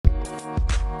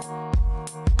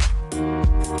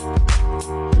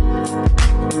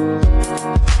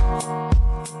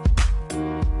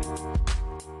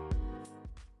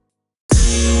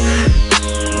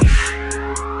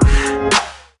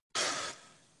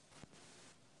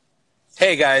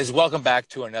Hey guys, welcome back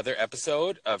to another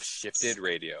episode of Shifted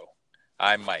Radio.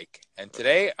 I'm Mike, and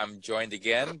today I'm joined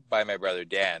again by my brother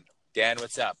Dan. Dan,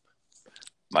 what's up?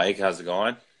 Mike, how's it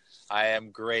going? I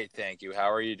am great, thank you.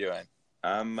 How are you doing?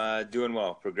 I'm doing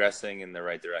well, progressing in the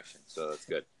right direction, so that's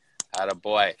good. Atta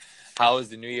boy. How is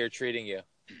the new year treating you?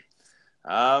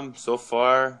 So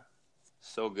far,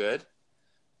 so good.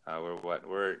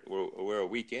 We're a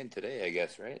week in today, I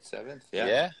guess, right? Seventh,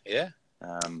 yeah. Yeah.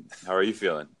 How are you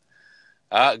feeling?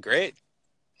 Great.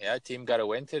 Yeah, team got a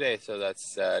win today, so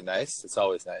that's nice. It's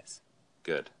always nice.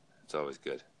 Good. It's always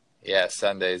good. Yeah,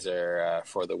 Sundays are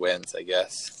for the wins, I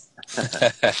guess.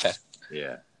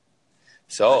 Yeah.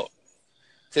 So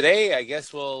today, I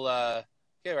guess we'll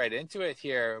get right into it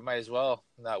here. Might as well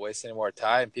not waste any more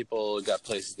time. People got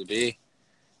places to be.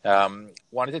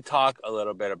 Wanted to talk a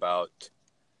little bit about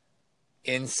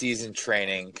in-season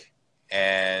training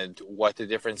and what the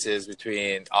difference is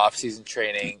between off-season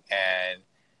training and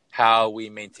how we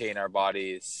maintain our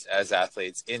bodies as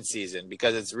athletes in season,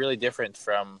 because it's really different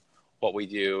from what we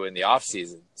do in the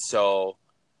off-season. So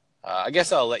I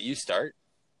guess I'll let you start.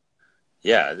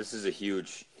 Yeah, this is a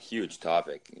huge, huge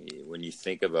topic. When you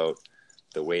think about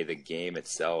the way the game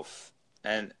itself,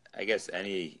 and I guess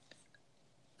any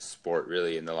sport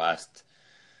really in the last,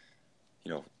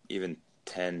 even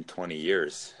 10, 20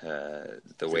 years,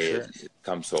 the way Sure. it's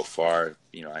come so far.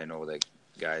 I know that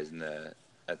guys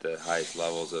at the highest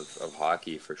levels of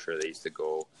hockey, for sure, they used to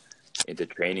go into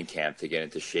training camp to get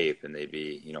into shape, and they'd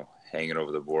be, hanging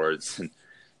over the boards and,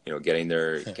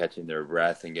 catching their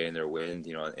breath and getting their wind,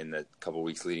 in the couple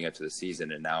weeks leading up to the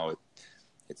season. And now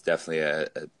it's definitely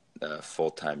a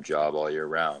full-time job all year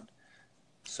round.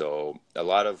 So a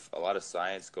lot of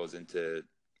science goes into,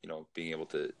 being able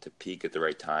to peak at the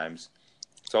right times.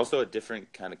 It's also a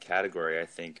different kind of category, I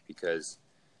think, because,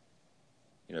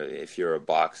 if you're a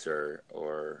boxer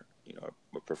or,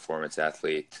 a performance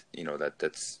athlete,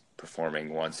 that's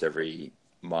performing once every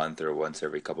month or once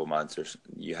every couple months, or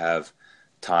you have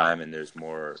time and there's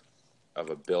more of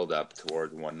a build up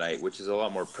toward one night, which is a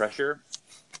lot more pressure,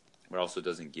 but also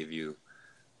doesn't give you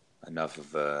enough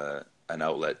of an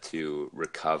outlet to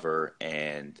recover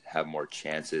and have more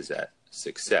chances at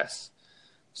success.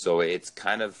 So it's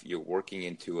kind of, you're working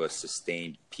into a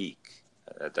sustained peak.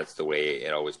 That's the way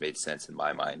it always made sense in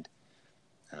my mind.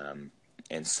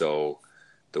 And so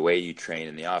the way you train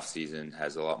in the off season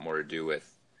has a lot more to do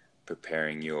with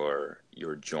preparing your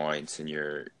joints and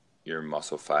your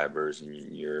muscle fibers and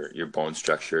your bone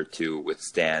structure to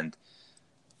withstand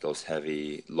those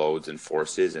heavy loads and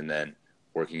forces, and then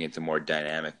working into more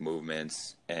dynamic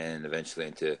movements and eventually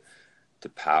into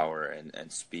power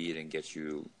and speed, and get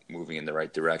you moving in the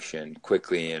right direction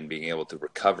quickly and being able to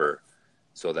recover,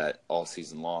 so that all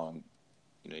season long,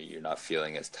 you're not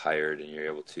feeling as tired and you're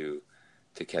able to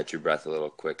catch your breath a little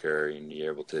quicker, and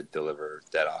you're able to deliver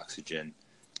that oxygen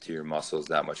to your muscles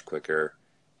that much quicker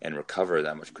and recover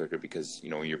that much quicker, because,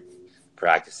 when you're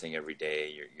practicing every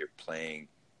day, you're playing,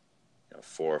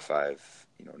 4 or 5,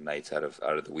 nights out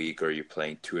of the week, or you're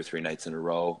playing 2 or 3 nights in a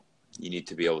row. You need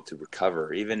to be able to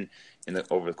recover, even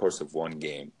over the course of one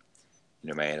game.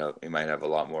 You might have a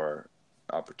lot more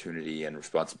opportunity and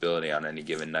responsibility on any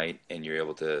given night, and you're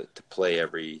able to play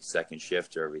every second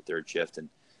shift or every third shift, and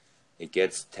it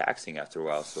gets taxing after a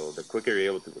while. So the quicker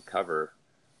you're able to recover,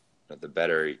 the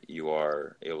better you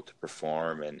are able to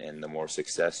perform, and the more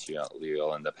success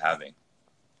you'll end up having.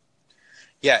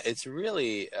 Yeah, it's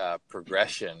really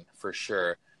progression for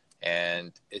sure.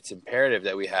 And it's imperative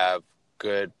that we have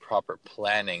good, proper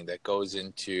planning that goes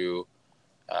into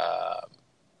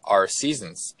our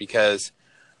seasons, because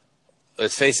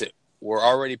let's face it, we're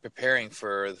already preparing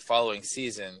for the following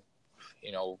season,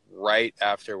 right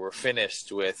after we're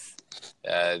finished with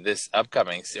this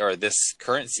upcoming or this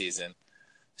current season.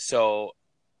 So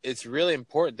it's really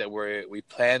important that we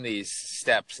plan these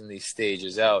steps and these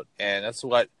stages out. And that's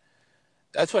what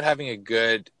having a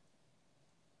good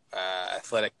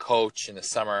athletic coach in the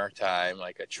summertime,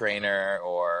 like a trainer,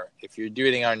 or if you're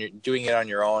doing it on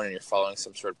your own and you're following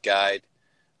some sort of guide,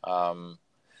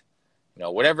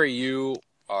 whatever you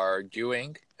are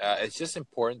doing, it's just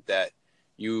important that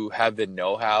you have the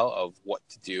know-how of what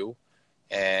to do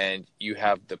and you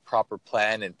have the proper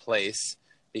plan in place,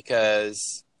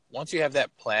 because once you have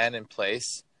that plan in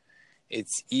place,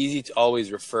 it's easy to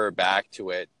always refer back to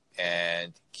it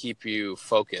and keep you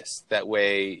focused. That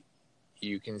way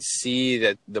you can see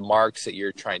that the marks that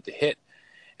you're trying to hit,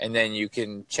 and then you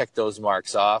can check those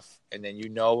marks off, and then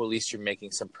at least you're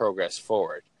making some progress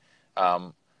forward.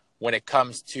 When it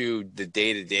comes to the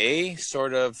day-to-day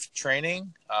sort of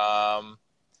training,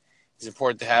 it's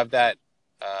important to have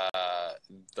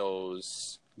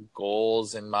those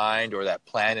goals in mind or that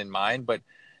plan in mind, but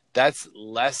that's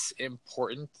less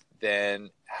important than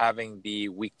having the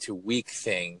week to week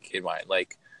thing in mind.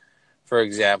 Like, for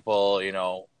example,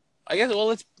 I guess,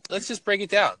 well, let's just break it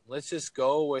down. Let's just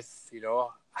go with,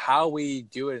 how we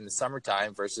do it in the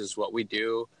summertime versus what we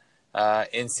do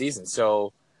in season.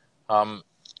 So,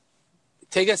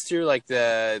 take us through like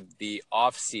the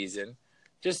off season.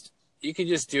 You could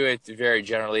just do it very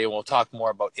generally, and we'll talk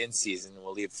more about in season.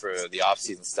 We'll leave for the off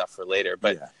season stuff for later.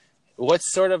 But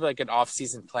what's sort of like an off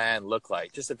season plan look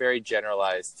like? Just a very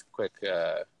generalized, quick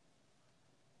touch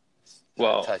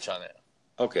on it.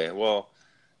 Okay. Well,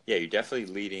 yeah, you're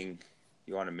definitely leading.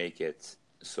 You want to make it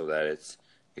so that it's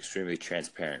extremely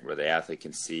transparent, where the athlete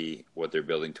can see what they're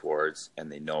building towards,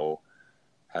 and they know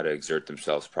how to exert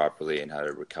themselves properly and how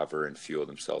to recover and fuel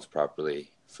themselves properly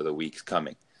for the weeks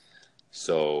coming.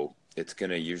 So it's going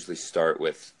to usually start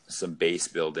with some base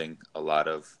building, a lot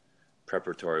of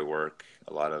preparatory work,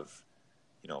 a lot of,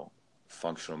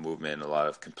 functional movement, a lot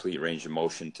of complete range of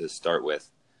motion to start with.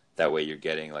 That way you're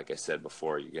getting, like I said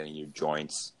before, you're getting your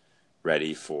joints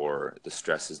ready for the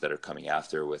stresses that are coming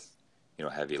after with,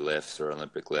 heavy lifts or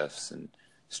Olympic lifts and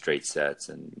straight sets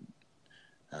and,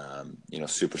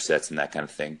 supersets and that kind of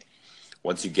thing.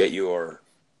 Once you get your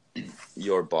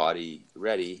body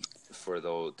ready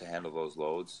to handle those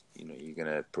loads, you're going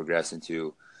to progress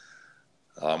into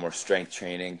a lot more strength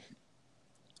training,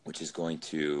 which is going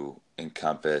to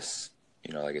encompass,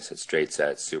 like I said, straight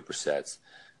sets, supersets,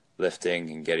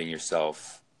 lifting and getting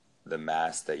yourself the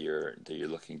mass that you're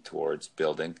looking towards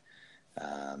building.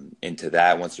 Into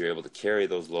that, once you're able to carry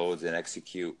those loads and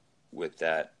execute with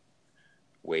that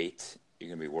weight, you're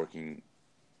going to be working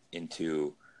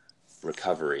into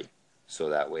recovery. So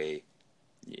that way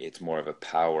it's more of a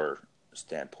power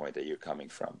standpoint that you're coming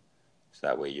from. So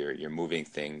that way you're moving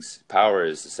things. Power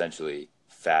is essentially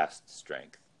fast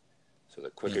strength. So the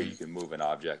quicker you can move an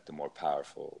object, the more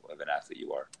powerful of an athlete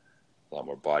you are. A lot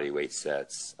more body weight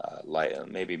sets, light,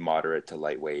 maybe moderate to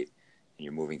lightweight, and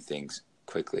you're moving things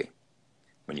quickly.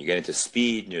 When you get into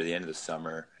speed near the end of the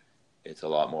summer, it's a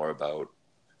lot more about,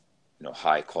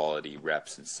 high quality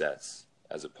reps and sets,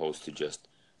 as opposed to just,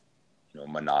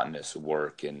 monotonous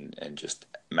work and just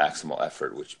maximal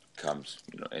effort, which comes,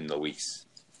 in the weeks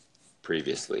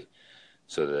previously.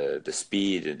 So the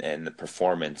speed and the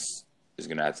performance is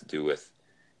going to have to do with,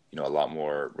 a lot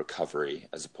more recovery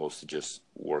as opposed to just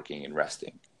working and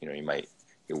resting.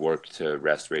 Your work to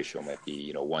rest ratio might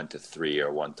be, 1-3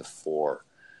 or 1-4.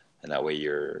 And that way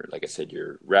like I said,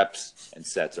 your reps and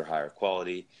sets are higher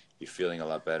quality. You're feeling a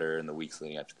lot better in the weeks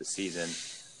leading up to the season.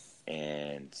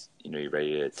 And, you're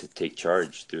ready to take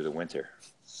charge through the winter.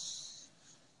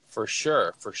 For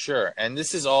sure. And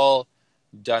this is all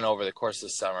done over the course of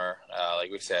the summer.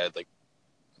 Like we said, like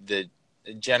the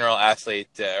general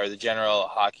athlete or the general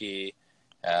hockey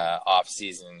off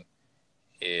season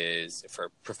is, for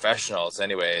professionals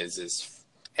anyways, is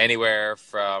anywhere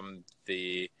from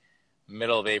the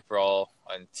middle of April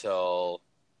until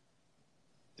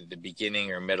the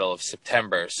beginning or middle of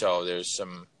September. So there's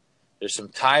some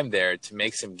time there to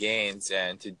make some gains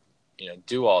and to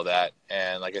do all that.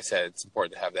 And like I said, it's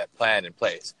important to have that plan in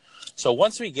place. So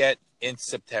once we get into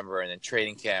September and then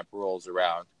training camp rolls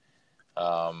around,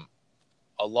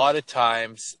 a lot of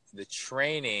times the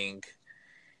training,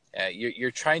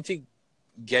 you're trying to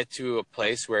get to a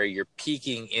place where you're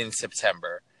peaking in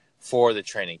September for the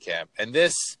training camp. And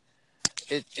this,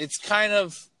 it's kind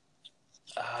of,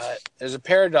 there's a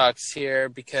paradox here,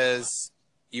 because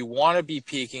you want to be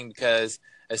peaking, because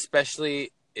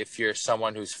especially if you're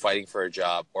someone who's fighting for a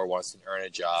job or wants to earn a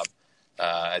job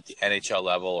at the NHL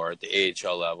level or at the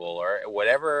AHL level or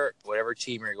whatever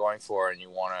team you're going for, and you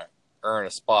want to earn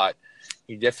a spot,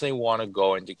 you definitely want to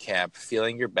go into camp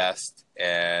feeling your best,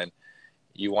 and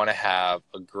you want to have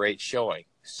a great showing.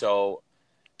 So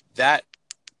that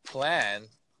plan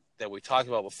that we talked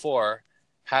about before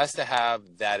has to have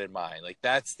that in mind. Like,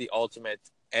 that's the ultimate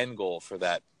end goal for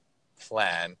that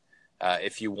plan.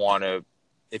 If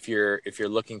you're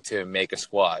looking to make a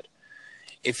squad,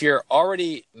 if you're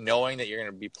already knowing that you're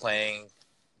going to be playing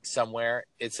somewhere,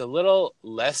 it's a little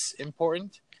less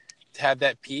important to have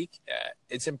that peak.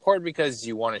 It's important because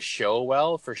you want to show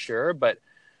well, for sure, but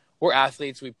we're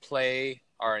athletes. We play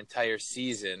our entire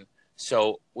season,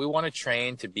 so we want to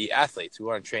train to be athletes. We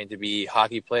want to train to be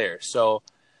hockey players. So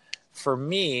for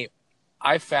me,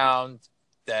 I found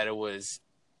that it was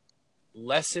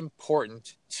less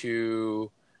important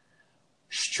to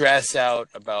stress out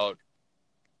about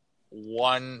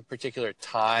one particular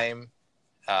time,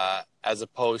 as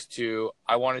opposed to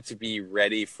I wanted to be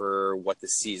ready for what the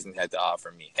season had to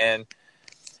offer me. And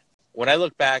when I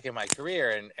look back at my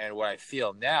career and what I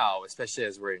feel now, especially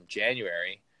as we're in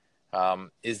January,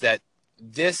 is that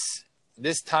this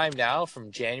time now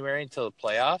from January until the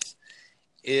playoffs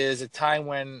is a time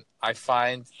when I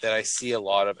find that I see a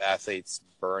lot of athletes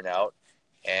burn out,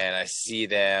 and I see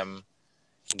them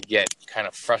get kind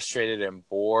of frustrated and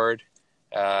bored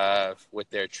with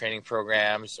their training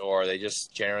programs, or they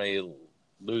just generally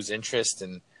lose interest,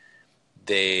 and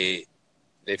they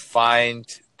find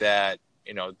that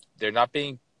they're not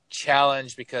being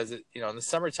challenged because in the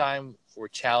summertime we're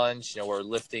challenged. We're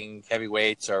lifting heavy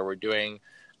weights or we're doing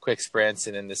quick sprints,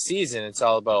 and in the season it's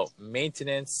all about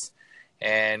maintenance.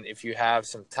 And if you have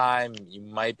some time, you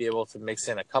might be able to mix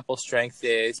in a couple strength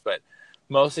days, but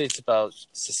mostly it's about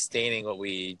sustaining what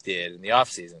we did in the off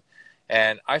season.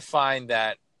 And I find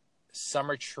that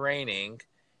summer training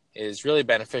is really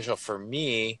beneficial for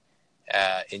me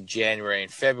in January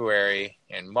and February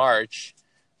and March,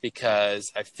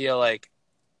 because I feel like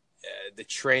the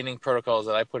training protocols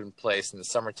that I put in place in the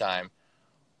summertime,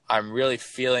 I'm really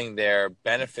feeling their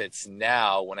benefits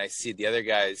now when I see the other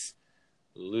guys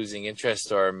losing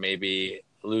interest or maybe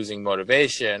losing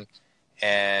motivation.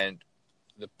 And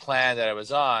the plan that I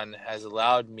was on has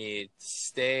allowed me to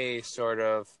stay sort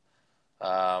of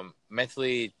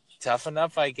mentally tough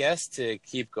enough, I guess, to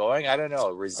keep going. I don't know,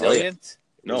 resilient.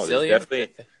 No, resilient.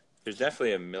 There's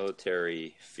definitely a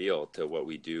military feel to what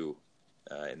we do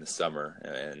in the summer,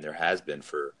 and there has been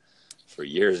for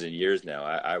years and years now,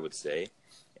 I would say.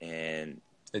 And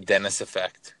the Dennis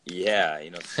effect. Yeah,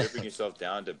 stripping yourself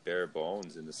down to bare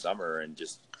bones in the summer and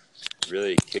just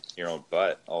really kicking your own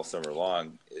butt all summer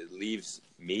long, it leaves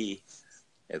me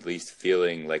at least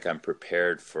feeling like I'm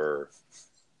prepared for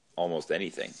almost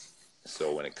anything.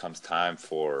 So when it comes time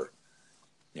for,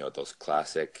 those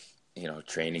classic,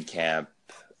 training camp,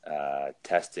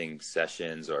 testing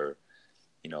sessions, or,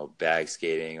 bag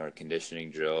skating or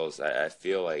conditioning drills, I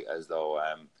feel like as though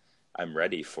I'm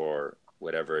ready for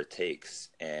whatever it takes.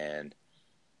 And,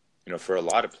 for a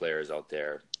lot of players out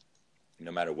there,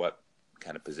 no matter what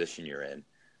kind of position you're in,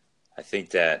 I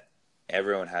think that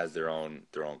everyone has their own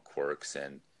quirks,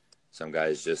 and some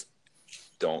guys just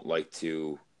don't like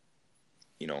to,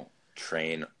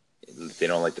 train. They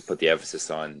don't like to put the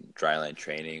emphasis on dryland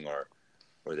training or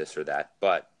this or that,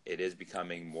 but it is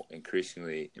becoming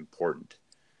increasingly important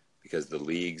because the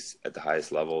leagues at the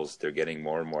highest levels, they're getting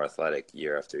more and more athletic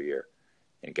year after year,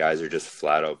 and guys are just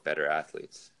flat out better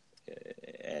athletes,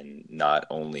 and not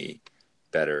only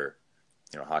better,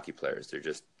 hockey players. They're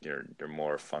just, they're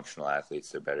more functional athletes.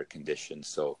 They're better conditioned.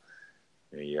 So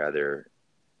you're either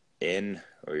in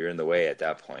or you're in the way at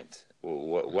that point.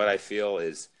 What I feel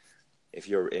is if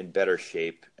you're in better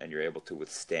shape and you're able to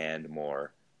withstand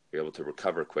more, you're able to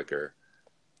recover quicker,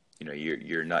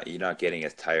 you're not getting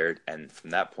as tired. And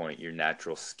from that point, your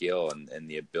natural skill and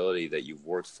the ability that you've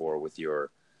worked for with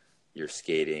your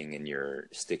skating and your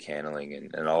stick handling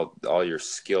and all your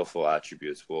skillful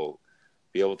attributes will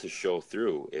be able to show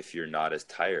through if you're not as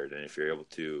tired and if you're able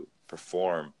to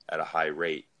perform at a high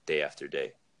rate day after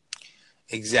day.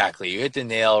 Exactly. You hit the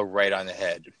nail right on the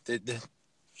head.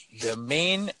 The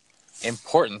main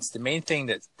importance, the main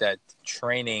thing that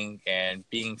training and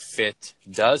being fit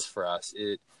does for us,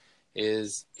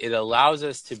 it allows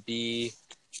us to be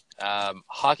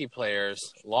hockey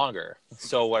players longer.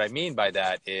 So what I mean by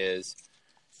that is,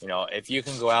 if you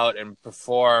can go out and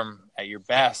perform at your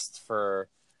best for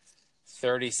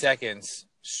 30 seconds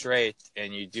straight,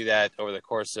 and you do that over the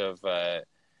course of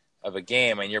a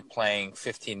game, and you're playing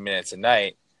 15 minutes a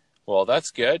night, well,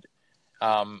 that's good.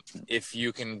 If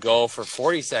you can go for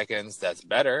 40 seconds, that's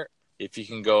better. If you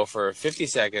can go for 50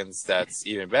 seconds, that's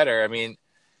even better. I mean,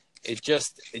 it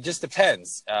just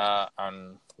depends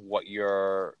on what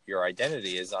your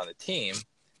identity is on the team.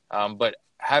 But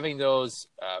having those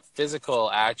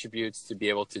physical attributes to be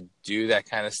able to do that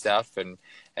kind of stuff and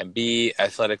be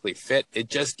athletically fit, it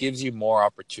just gives you more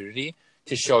opportunity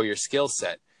to show your skill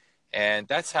set. And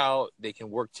that's how they can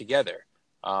work together.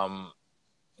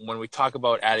 When we talk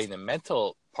about adding the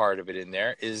mental part of it in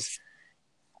there, is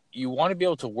you want to be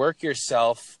able to work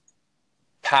yourself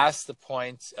past the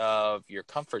point of your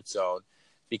comfort zone,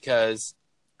 because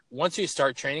once you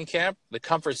start training camp, the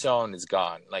comfort zone is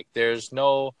gone. Like there's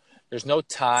no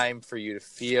time for you to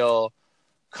feel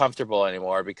comfortable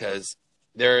anymore, because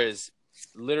there is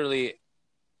literally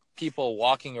people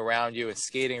walking around you and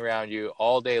skating around you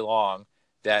all day long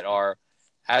that are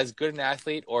as good an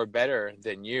athlete or better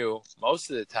than you most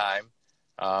of the time.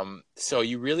 So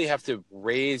you really have to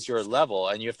raise your level,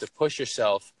 and you have to push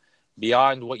yourself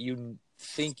beyond what you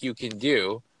think you can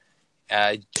do,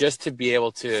 just to be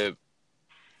able to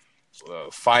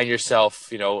find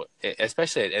yourself,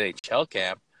 especially at NHL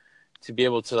camp, to be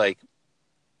able to like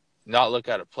not look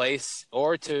out of place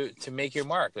or to make your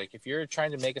mark. Like if you're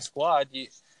trying to make a squad,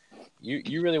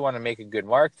 you really want to make a good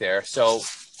mark there. So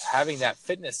having that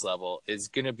fitness level is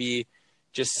going to be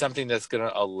just something that's going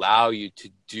to allow you to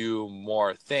do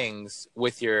more things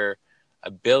with your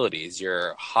abilities,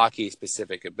 your hockey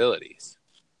specific abilities.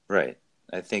 Right.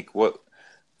 I think what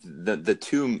the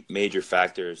two major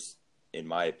factors, in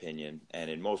my opinion, and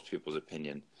in most people's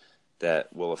opinion,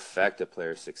 that will affect a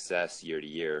player's success year to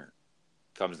year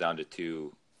comes down to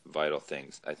two vital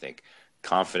things. I think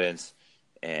confidence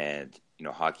and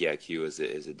hockey IQ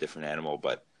is a different animal,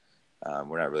 but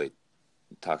we're not really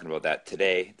talking about that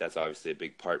today. That's obviously a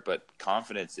big part, but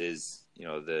confidence is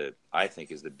I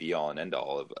think is the be all and end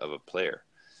all of a player.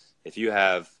 If you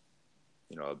have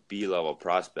a B-level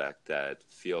prospect that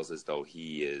feels as though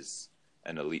he is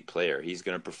an elite player, he's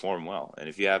going to perform well. And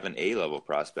if you have an A-level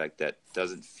prospect that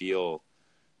doesn't feel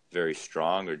very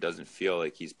strong or doesn't feel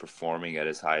like he's performing at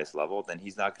his highest level, then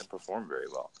he's not going to perform very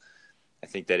well. I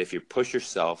think that if you push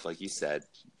yourself, like you said,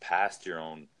 past your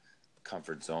own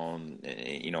comfort zone,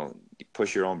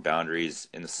 push your own boundaries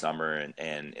in the summer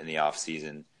and in the off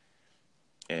season,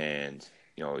 and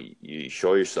you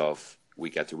show yourself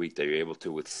week after week that you're able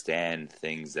to withstand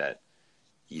things that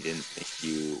you didn't think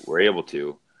you were able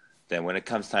to, then when it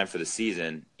comes time for the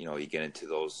season, you get into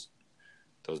those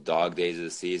dog days of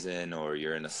the season, or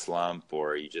you're in a slump,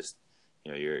 or you just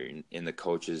you're in the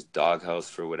coach's doghouse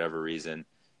for whatever reason,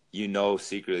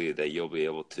 secretly that you'll be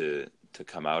able to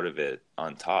come out of it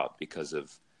on top because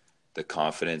of the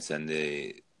confidence and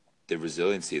the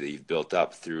resiliency that you've built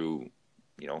up through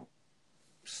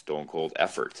stone cold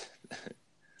effort.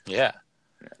 Yeah.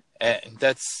 And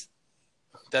that's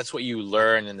what you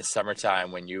learn in the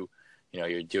summertime when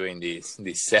you're doing these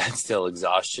standstill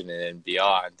exhaustion and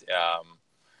beyond.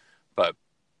 But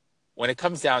when it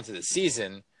comes down to the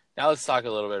season, now let's talk a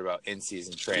little bit about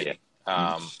in-season training.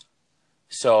 Yeah.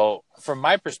 So from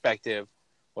my perspective,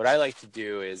 what I like to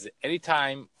do is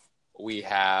anytime we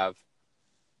have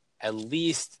at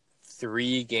least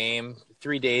 3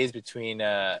 days between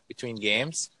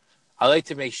games, I like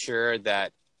to make sure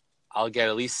that I'll get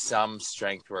at least some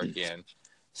strength work in,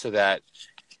 so that,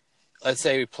 let's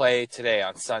say we play today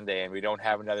on Sunday and we don't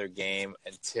have another game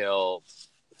until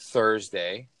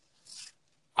Thursday.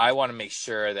 I want to make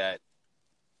sure that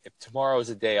if tomorrow is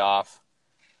a day off,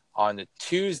 on the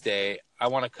Tuesday, I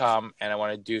want to come and I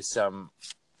want to do some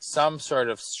sort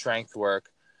of strength work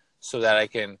so that I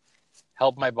can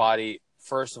help my body,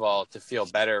 first of all, to feel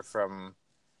better from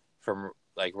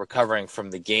like recovering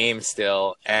from the game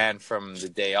still and from the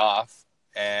day off.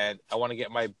 And I want to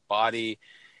get my body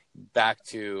back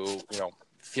to,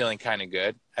 feeling kind of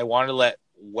good. I want to let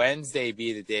Wednesday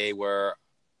be the day where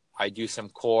I do some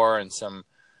core and some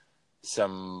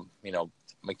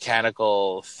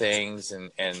mechanical things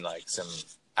and like some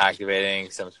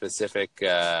activating some specific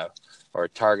or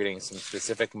targeting some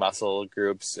specific muscle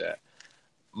groups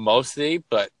mostly,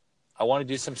 but I want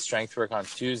to do some strength work on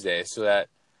Tuesday so that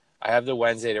I have the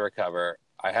Wednesday to recover.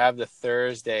 I have the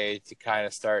Thursday to kind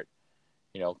of start,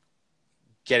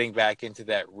 getting back into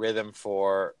that rhythm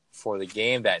for the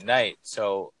game that night.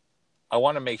 So I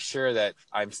want to make sure that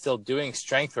I'm still doing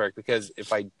strength work, because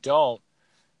if I don't,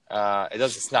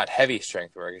 it's not heavy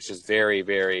strength work. It's just very,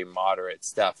 very moderate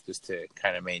stuff just to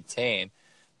kind of maintain.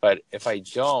 But if I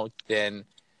don't, then,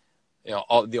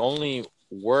 the only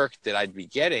work that I'd be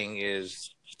getting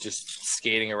is just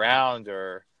skating around,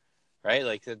 or right.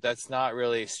 Like that's not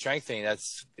really strengthening.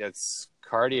 That's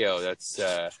cardio. That's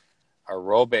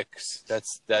aerobics.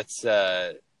 That's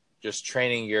just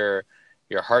training your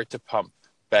heart to pump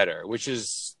better, which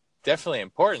is definitely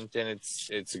important, and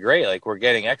it's great. Like we're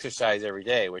getting exercise every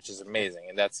day, which is amazing,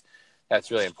 and that's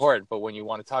really important. But when you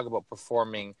want to talk about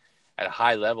performing at a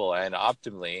high level and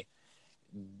optimally,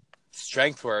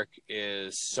 strength work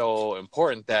is so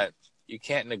important that you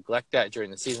can't neglect that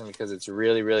during the season, because it's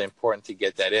really, really important to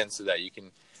get that in so that you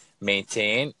can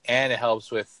maintain, and it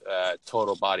helps with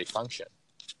total body function.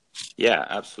 Yeah,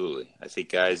 absolutely. I think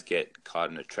guys get caught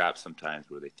in a trap sometimes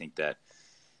where they think that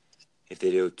if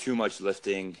they do too much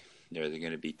lifting, they're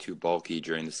going to be too bulky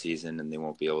during the season and they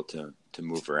won't be able to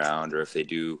move around. Or if they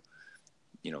do,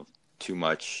 too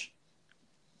much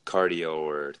cardio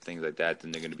or things like that,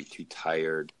 then they're going to be too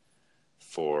tired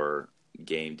for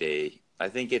game day. I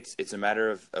think it's a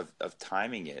matter of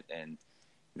timing it. And,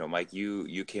 Mike,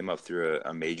 you came up through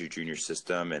a major junior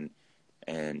system,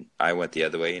 and I went the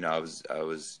other way. I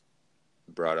was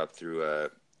brought up through a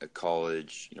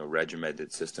college,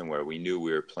 regimented system where we knew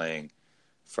we were playing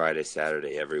Friday,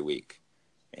 Saturday every week.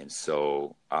 And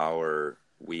so our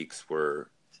weeks were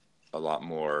a lot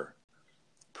more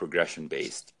progression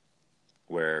based,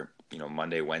 where,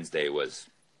 Monday, Wednesday was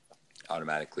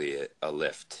automatically a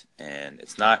lift. And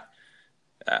it's not,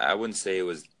 I wouldn't say it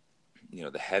was,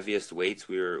 the heaviest weights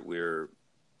we were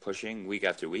pushing week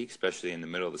after week, especially in the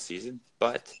middle of the season.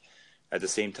 But at the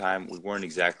same time, we weren't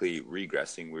exactly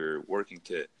regressing. We were working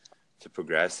to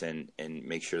progress and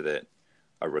make sure that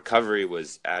our recovery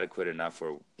was adequate enough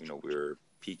where, we were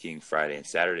peaking Friday and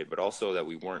Saturday, but also that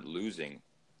we weren't losing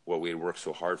what we had worked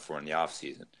so hard for in the off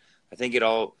season. I think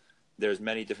there's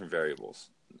many different variables.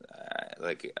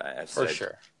 Like I've For said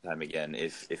sure. time again,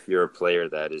 if you're a player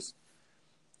that is,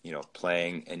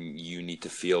 playing and you need to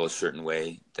feel a certain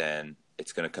way, then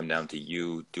it's going to come down to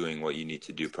you doing what you need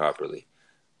to do properly.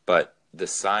 But the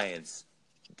science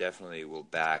definitely will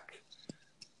back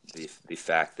the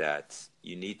fact that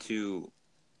you need to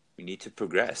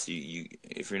progress. You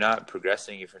if you're not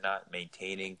progressing, if you're not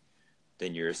maintaining,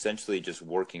 then you're essentially just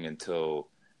working until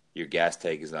your gas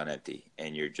tank is on empty,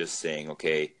 and you're just saying,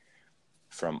 okay,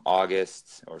 from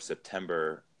August or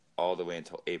September all the way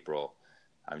until April,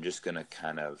 I'm just going to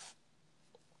kind of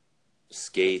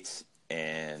skate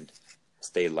and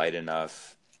stay light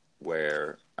enough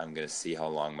where I'm going to see how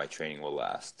long my training will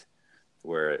last.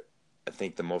 Where I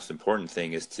think the most important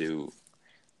thing is to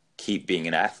keep being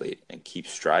an athlete and keep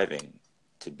striving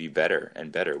to be better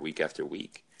and better week after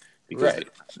week. Because Right.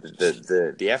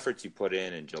 the efforts you put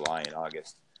in July and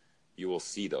August, you will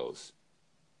see those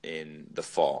in the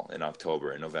fall, in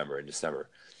October, in November, in December.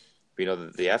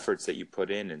 But, the efforts that you put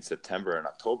in September and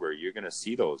October, you're going to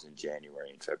see those in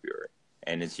January and February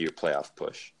and into your playoff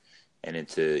push and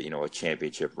into, a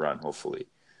championship run, hopefully.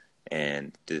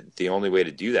 And the only way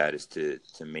to do that is to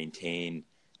maintain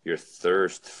your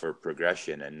thirst for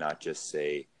progression and not just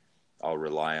say, I'll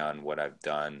rely on what I've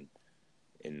done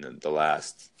in the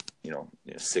last,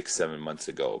 6-7 months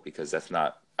ago, because that's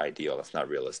not ideal. That's not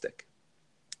realistic.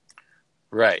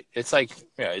 Right. It's like,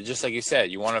 just like you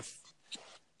said, you want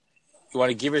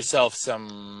to give yourself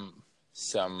some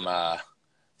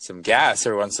gas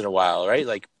every once in a while, right?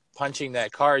 Like punching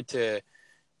that card to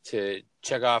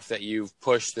check off that you've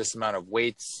pushed this amount of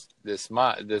weights this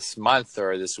month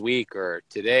or this week or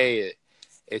today.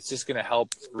 It's just going to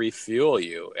help refuel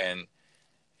you. And,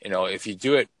 if you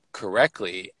do it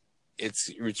correctly,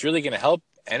 it's really going to help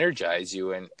energize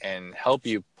you and help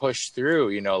you push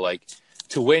through, like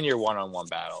to win your one-on-one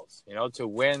battles, to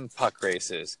win puck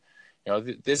races.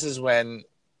 This is when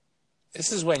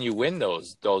you win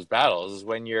those battles, is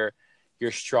when you're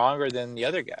stronger than the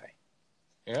other guy,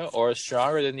 or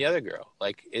stronger than the other girl.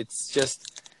 Like it's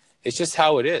just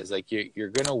how it is. Like you're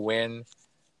gonna win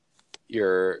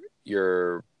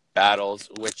your battles,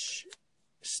 which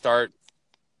start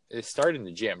in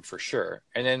the gym for sure,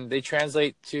 and then they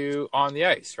translate to on the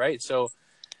ice, right? So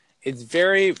it's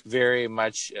very, very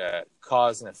much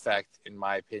cause and effect, in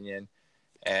my opinion,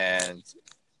 and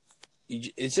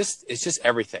it's just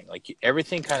everything. Like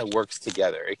everything kind of works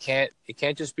together. It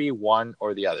can't just be one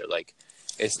or the other. Like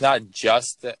it's not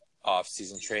just the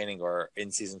off-season training or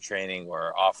in-season training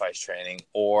or off-ice training,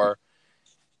 or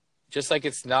just like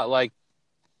it's not like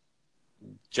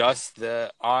just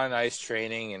the on-ice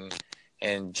training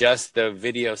and just the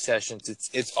video sessions.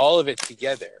 It's all of it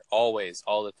together, always,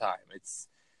 all the time.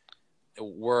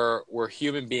 We're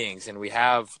human beings, and we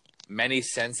have many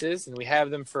senses, and we have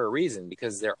them for a reason,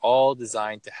 because they're all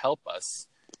designed to help us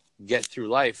get through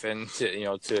life and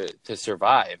to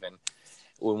survive. And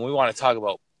when we want to talk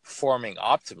about performing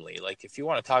optimally, like if you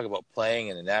want to talk about playing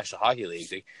in the National Hockey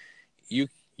League, like,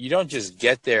 you don't just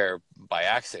get there by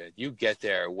accident. You get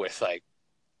there with like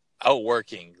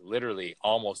outworking literally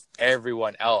almost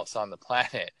everyone else on the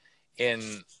planet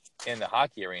in the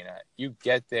hockey arena. You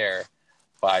get there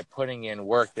by putting in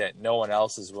work that no one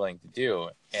else is willing to do.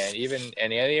 And even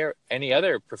any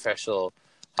other professional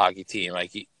hockey team,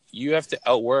 like you have to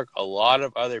outwork a lot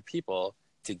of other people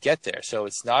to get there. So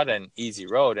it's not an easy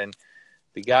road. And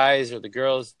the guys or the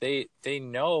girls, they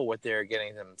know what they're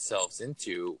getting themselves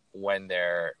into when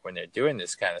they're doing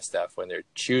this kind of stuff, when they're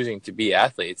choosing to be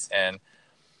athletes. And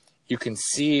you can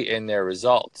see in their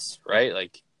results, right?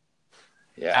 Like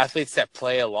athletes that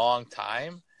play a long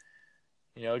time,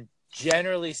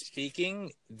 generally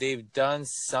speaking, they've done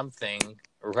something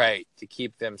right to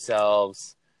keep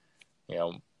themselves,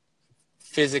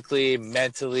 physically,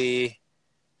 mentally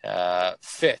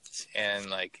fit. And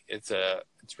like it's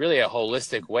really a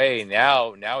holistic way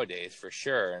nowadays for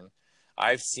sure. And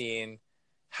I've seen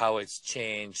how it's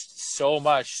changed so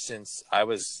much since I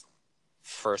was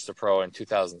first a pro in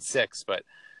 2006. But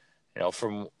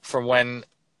from when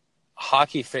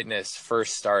hockey fitness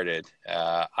first started,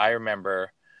 I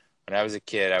remember when I was a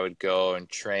kid, I would go and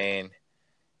train,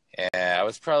 and I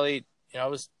was probably, I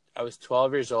was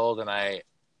 12 years old, and I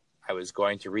was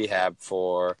going to rehab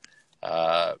for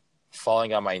uh,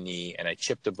 falling on my knee, and I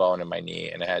chipped a bone in my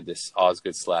knee, and I had this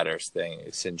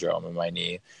Osgood-Schlatter syndrome in my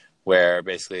knee, where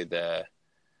basically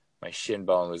my shin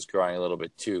bone was growing a little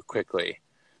bit too quickly.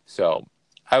 So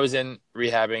I was in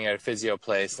rehabbing at a physio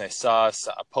place, and I saw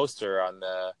a poster on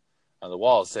the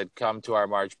wall that said, "Come to our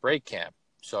March break camp."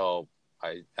 So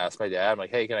I asked my dad, I'm like,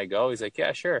 "Hey, can I go?" He's like,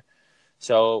 "Yeah, sure."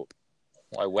 So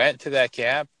I went to that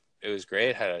camp. It was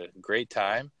great. Had a great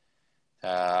time.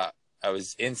 I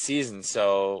was in season,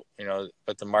 so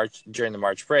but during the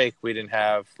March break, we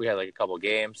had like a couple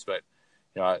games, but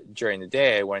during the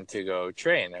day, I went to go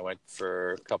train. I went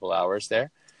for a couple hours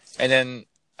there, and then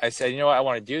I said, what, I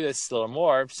want to do this a little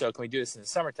more. So can we do this in the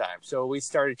summertime? So we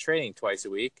started training twice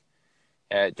a week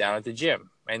down at the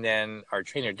gym, and then our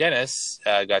trainer Dennis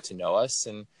got to know us,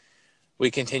 and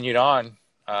we continued on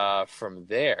from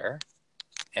there.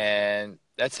 And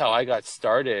that's how I got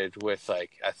started with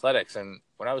like athletics. And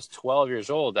when I was 12 years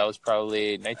old, that was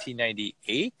probably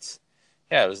 1998.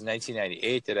 Yeah, it was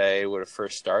 1998 that I would have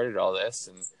first started all this.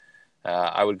 And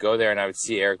I would go there and I would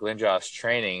see Eric Lindros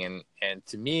training. And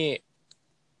to me,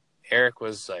 Eric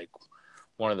was like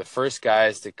one of the first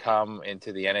guys to come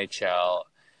into the NHL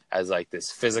as like this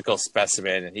physical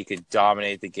specimen, and he could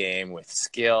dominate the game with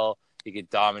skill. He could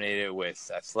dominate it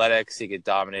with athletics. He could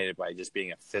dominate it by just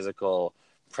being a physical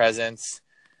presence.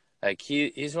 Like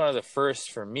he's one of the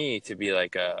first for me to be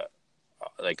like an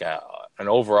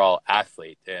overall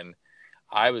athlete, and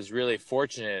I was really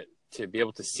fortunate to be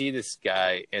able to see this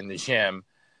guy in the gym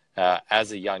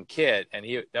as a young kid, and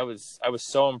I was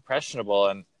so impressionable,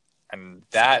 and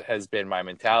that has been my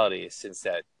mentality since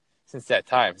that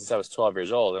time, since I was 12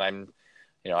 years old, and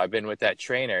I've been with that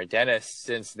trainer Dennis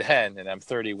since then, and I'm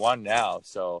 31 now,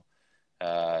 so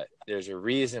there's a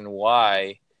reason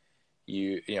why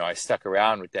I stuck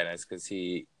around with Dennis, because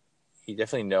he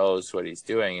definitely knows what he's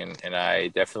doing, and I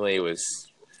definitely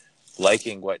was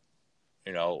liking what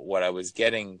I was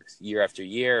getting year after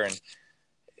year, and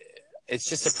it's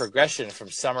just a progression from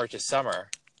summer to summer.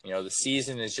 The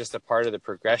season is just a part of the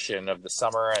progression of the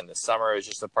summer, and the summer is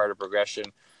just a part of progression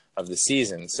of the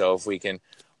season. So if we can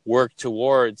work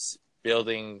towards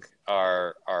building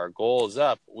our goals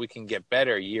up, we can get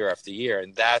better year after year,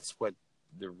 and that's what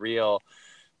the real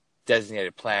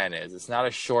designated plan is. It's not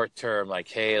a short term like,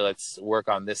 hey, let's work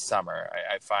on this summer.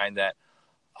 I find that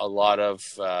a lot of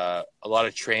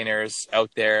trainers out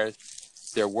there,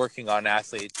 they're working on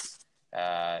athletes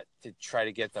to try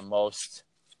to get the most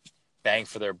bang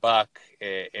for their buck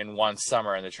in one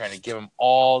summer, and they're trying to give them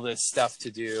all this stuff to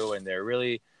do, and they're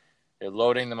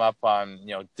loading them up on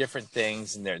different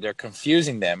things, and they're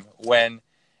confusing them, when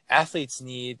athletes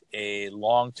need a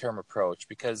long-term approach,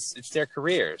 because it's their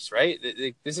careers, right?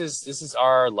 This is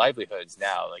our livelihoods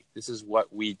now. Like, this is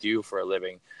what we do for a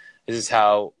living. This is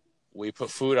how we put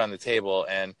food on the table,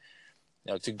 and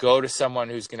to go to someone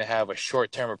who's going to have a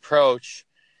short-term approach,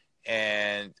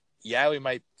 and yeah, we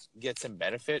might get some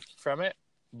benefit from it,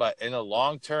 but in the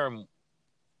long term,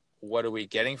 what are we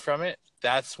getting from it?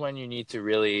 That's when you need to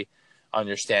really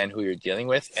understand who you're dealing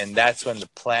with, and that's when the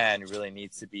plan really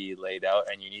needs to be laid out,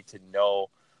 and you need to know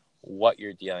what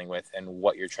you're dealing with and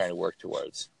what you're trying to work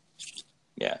towards.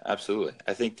 Yeah, absolutely.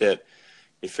 I think that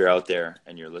if you're out there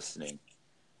and you're listening,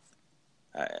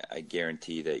 I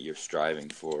guarantee that you're striving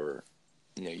for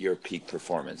your peak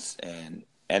performance, and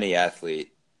any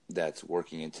athlete that's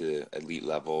working into elite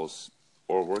levels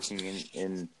or working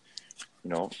in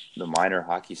the minor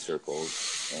hockey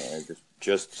circles and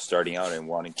just starting out and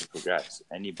wanting to progress,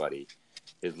 anybody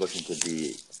is looking to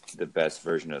be the best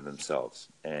version of themselves.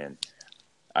 And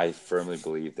I firmly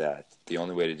believe that the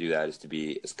only way to do that is to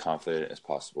be as confident as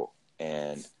possible,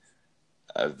 and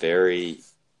a very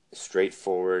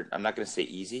straightforward, I'm not going to say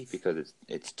easy, because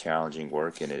it's challenging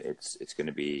work, and it's going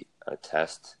to be a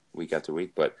test week after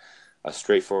week, but a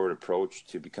straightforward approach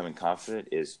to becoming confident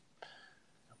is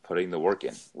putting the work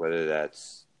in, whether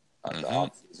that's on the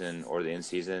off season or the in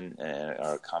season,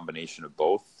 or a combination of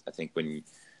both. I think when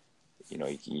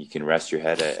you can rest your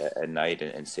head at night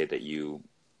and say that you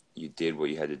did what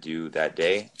you had to do that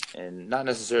day, and not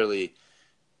necessarily,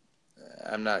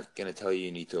 I'm not going to tell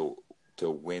you need to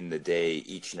win the day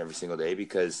each and every single day,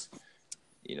 because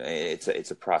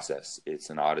it's a process,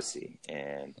 it's an odyssey,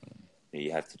 and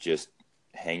you have to just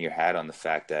hang your hat on the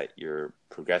fact that you're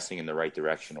progressing in the right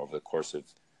direction over the course of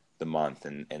the month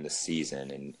and the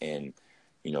season, and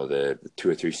the 2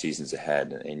 or 3 seasons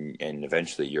ahead, and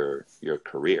eventually your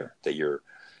career, that you're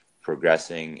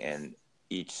progressing, and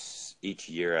each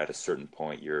year at a certain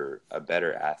point, you're a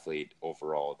better athlete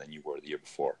overall than you were the year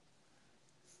before.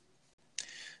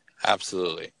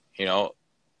 Absolutely.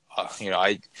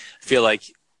 I feel like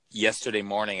yesterday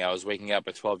morning I was waking up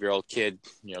a 12-year-old kid,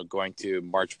 going to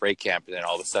March break camp, and then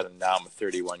all of a sudden now I'm a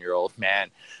 31-year-old man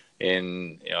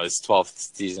in his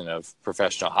 12th season of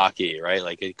professional hockey, right?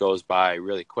 Like, it goes by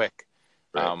really quick.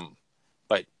 Right.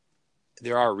 But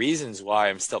there are reasons why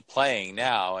I'm still playing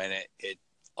now, and it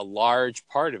a large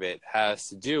part of it has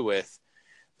to do with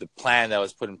the plan that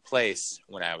was put in place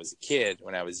when I was a kid,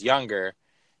 when I was younger.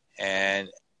 And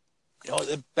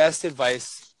the best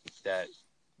advice that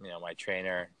my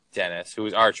trainer Dennis, who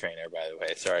was our trainer, by the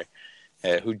way, sorry,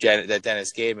 that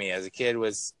Dennis gave me as a kid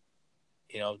was,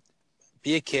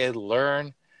 be a kid,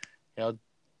 learn.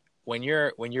 When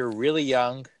you're really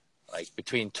young, like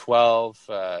between 12,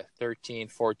 13,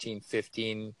 14,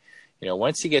 15,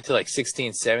 once you get to like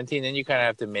 16, 17, then you kind of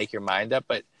have to make your mind up.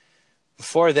 But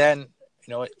before then,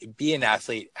 be an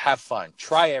athlete, have fun,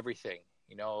 try everything.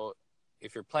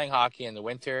 If you're playing hockey in the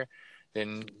winter,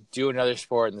 then do another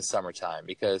sport in the summertime,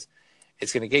 because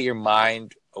it's going to get your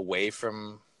mind away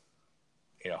from,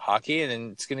 hockey, and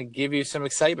then it's going to give you some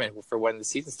excitement for when the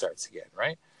season starts again,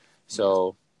 right?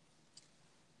 So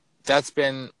that's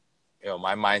been,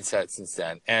 my mindset since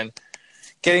then. And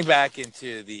getting back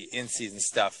into the in-season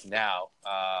stuff now,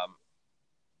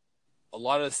 a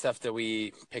lot of the stuff that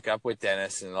we pick up with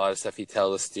Dennis and a lot of stuff he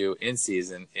tells us to do in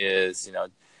season is,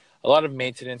 a lot of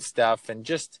maintenance stuff and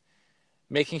just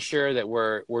making sure that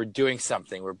we're doing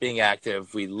something. We're being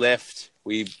active. We lift.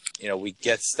 We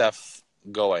get stuff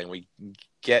going. We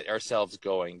get ourselves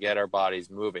going, get our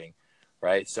bodies moving,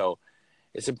 right? So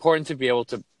it's important to be able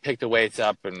to pick the weights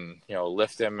up and,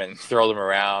 lift them and throw them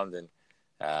around, and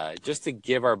just to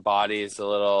give our bodies a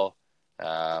little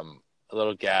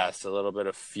gas, a little bit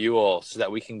of fuel, so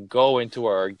that we can go into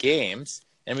our games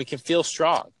and we can feel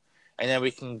strong. And then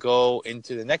we can go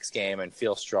into the next game and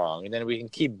feel strong. And then we can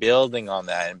keep building on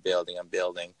that and building and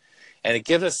building. And it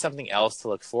gives us something else to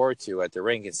look forward to at the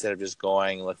rink instead of just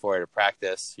going and look forward to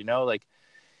practice. Like,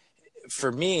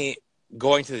 for me,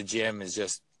 going to the gym is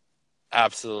just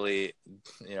absolutely,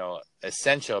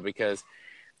 essential, because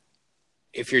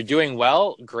if you're doing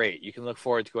well, great. You can look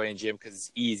forward to going to the gym because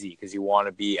it's easy, because you want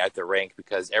to be at the rink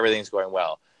because everything's going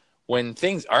well. When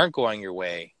things aren't going your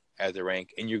way at the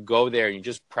rink and you go there and you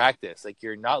just practice, like,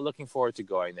 you're not looking forward to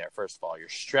going there. First of all, you're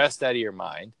stressed out of your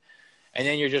mind, and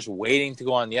then you're just waiting to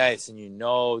go on the ice, and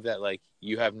that, like,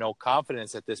 you have no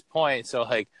confidence at this point. So,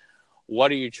 like, what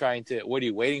are you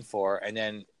waiting for? And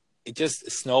then it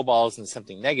just snowballs into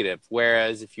something negative.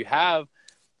 Whereas if you have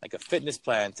like a fitness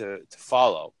plan to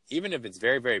follow, even if it's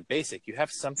very, very basic, you have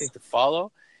something to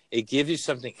follow. It gives you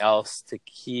something else to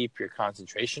keep your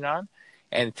concentration on,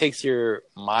 and it takes your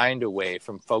mind away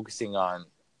from focusing on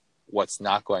what's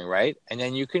not going right. And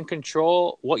then you can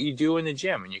control what you do in the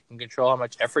gym, and you can control how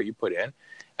much effort you put in.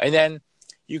 And then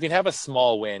you can have a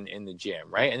small win in the gym,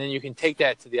 right? And then you can take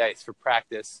that to the ice for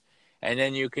practice, and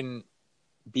then you can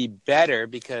be better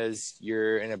because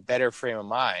you're in a better frame of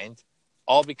mind,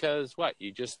 all because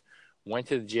you just went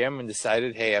to the gym and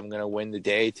decided, hey, I'm going to win the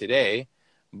day today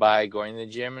by going to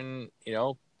the gym and,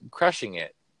 crushing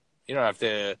it. You don't have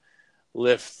to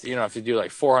lift, you don't have to do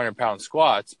like 400-pound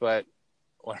squats, but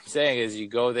what I'm saying is you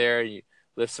go there, you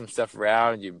lift some stuff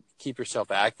around, you keep yourself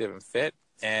active and fit,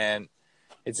 and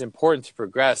it's important to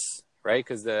progress, right?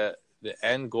 Because the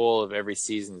end goal of every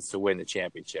season is to win the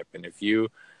championship. And if you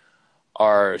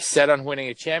are set on winning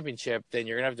a championship, then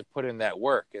you're going to have to put in that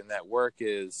work. And that work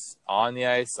is on the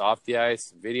ice, off the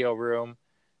ice, video room,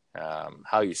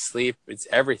 how you sleep. It's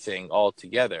everything all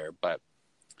together. But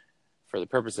for the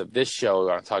purpose of this show, we're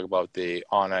going to talk about the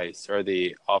on-ice or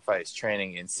the off-ice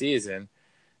training in season.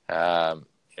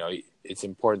 It's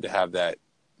important to have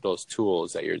those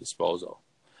tools at your disposal.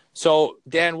 So,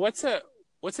 Dan, what's a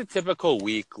typical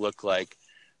week look like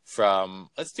from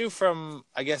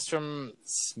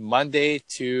Monday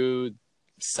to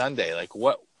Sunday? Like,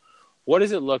 what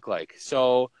does it look like?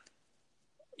 So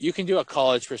you can do a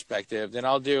college perspective, then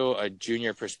I'll do a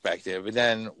junior perspective, and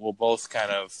then we'll both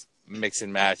kind of mix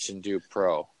and match and do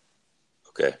pro.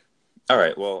 Okay. All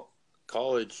right. Well,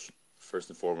 college, first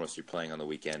and foremost, you're playing on the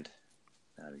weekend.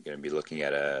 You're going to be looking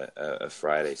at a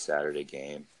Friday, Saturday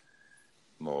game,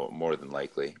 more than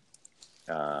likely.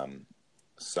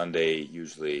 Sunday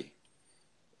usually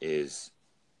is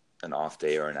an off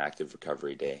day or an active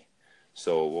recovery day.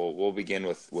 So we'll begin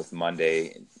with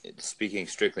Monday. Speaking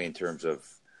strictly in terms of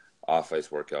off-ice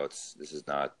workouts, this is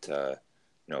not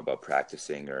about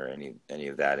practicing or any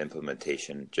of that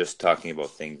implementation. Just talking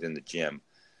about things in the gym.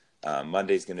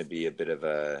 Monday's going to be a bit of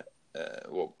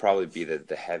will probably be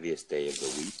the heaviest day of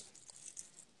the week.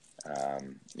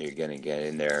 You're going to get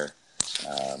in there,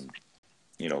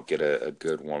 get a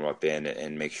good warm up in,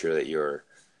 and make sure that you're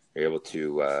able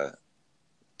to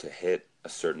hit a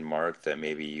certain mark that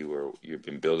maybe you've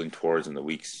been building towards in the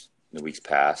weeks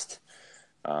past.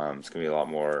 It's going to be a lot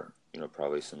more,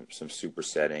 probably some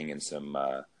supersetting and some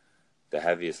the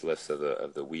heaviest lifts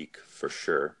of the week for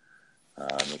sure.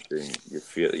 Make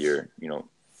sure you're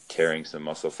tearing some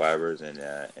muscle fibers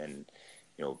and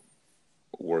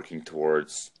working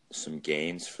towards some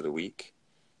gains for the week.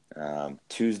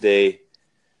 Tuesday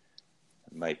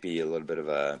might be a little bit of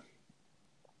a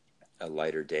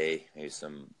lighter day, maybe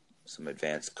some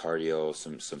advanced cardio,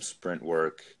 some sprint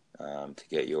work to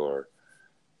get your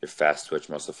fast twitch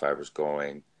muscle fibers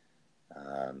going,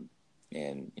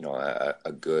 and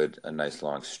a nice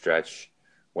long stretch.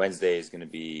 Wednesday is going to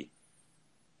be,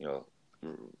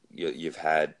 you've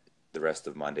had the rest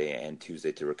of Monday and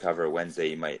Tuesday to recover. Wednesday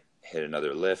you might hit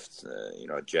another lift,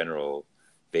 a general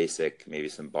basic, maybe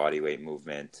some body weight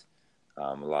movement,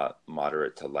 a lot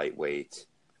moderate to lightweight.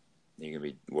 You're going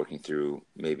to be working through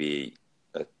maybe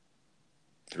a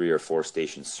 3 or 4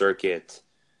 station circuit,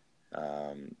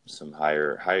 some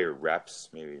higher reps,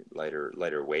 maybe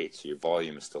lighter weight. So your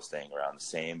volume is still staying around the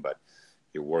same, but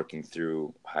you're working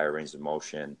through higher range of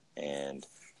motion and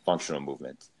functional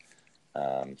movement.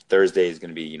 Thursday is going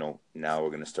to be, now we're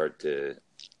going to start to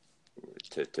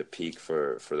peak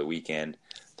for the weekend.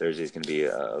 Thursday is going to be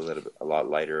a lot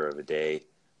lighter of a day.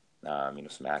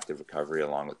 Some active recovery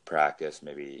along with practice,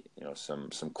 maybe,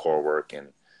 some core work and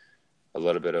a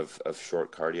little bit of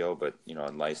short cardio, but,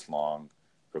 a nice long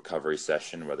recovery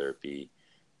session, whether it be,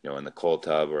 in the cold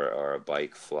tub or a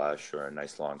bike flush or a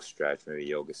nice long stretch, maybe a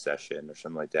yoga session or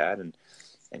something like that.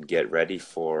 And get ready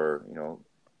for,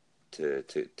 to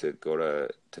go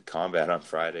to combat on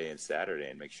Friday and Saturday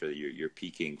and make sure that you're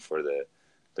peaking for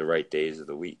the right days of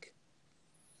the week.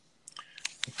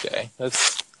 Okay.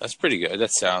 That's pretty good.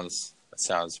 That sounds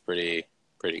pretty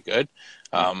good.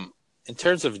 In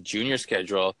terms of junior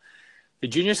schedule, the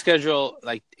junior schedule,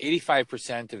 like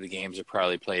 85% of the games are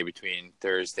probably played between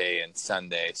Thursday and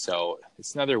Sunday. So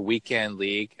it's another weekend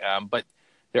league. But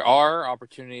there are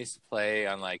opportunities to play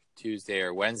on like Tuesday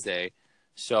or Wednesday.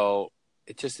 So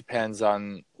it just depends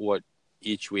on what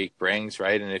each week brings,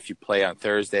 right? And if you play on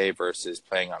Thursday versus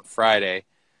playing on Friday.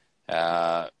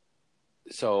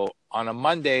 So on a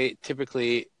Monday,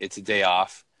 typically it's a day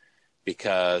off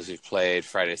because we've played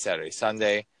Friday, Saturday,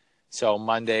 Sunday. So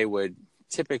Monday would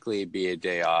typically be a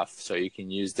day off. So you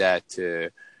can use that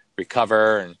to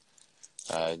recover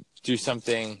and do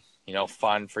something,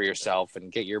 fun for yourself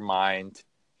and get your mind,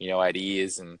 at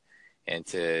ease and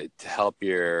to help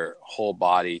your whole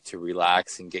body to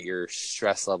relax and get your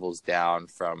stress levels down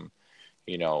from,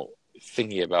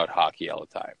 thinking about hockey all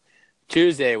the time.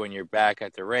 Tuesday, when you're back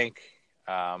at the rink,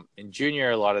 in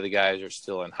junior, a lot of the guys are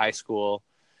still in high school,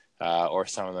 or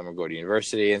some of them are going to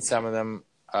university, and some of them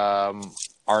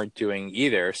aren't doing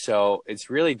either. So it's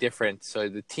really different. So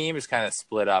the team is kind of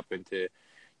split up into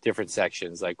different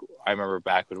sections. Like I remember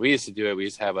back when we used to do it, we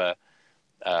used to have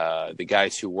the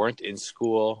guys who weren't in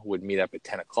school would meet up at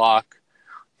 10 o'clock.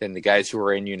 Then the guys who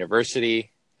were in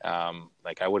university,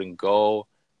 like I wouldn't go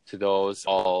to those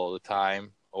all the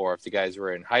time. Or if the guys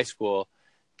were in high school,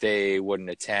 they wouldn't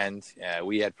attend.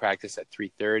 We had practice at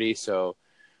 3:30. So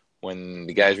when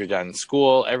the guys were done in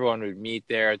school, everyone would meet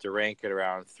there at the rink at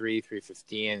around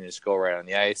 3:15 and just go right on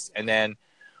the ice. And then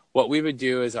what we would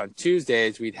do is on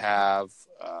Tuesdays, we'd have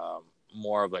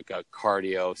more of like a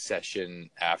cardio session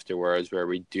afterwards where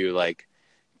we'd do like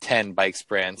 10 bike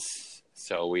sprints.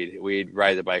 So we'd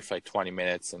ride the bike for like 20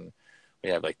 minutes and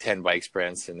we'd have like 10 bike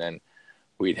sprints. And then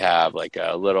we'd have like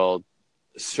a little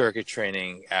circuit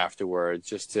training afterwards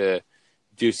just to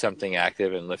do something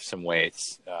active and lift some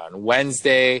weights. On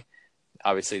Wednesday,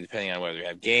 obviously, depending on whether we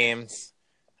have games,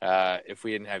 if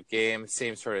we didn't have games,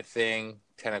 same sort of thing.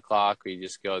 10 o'clock, we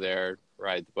just go there,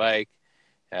 ride the bike,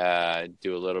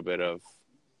 do a little bit of,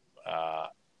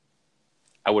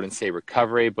 I wouldn't say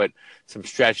recovery, but some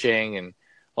stretching and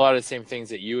a lot of the same things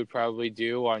that you would probably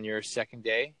do on your second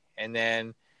day. And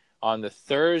then on the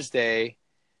Thursday,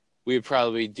 we would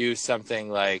probably do something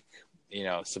like,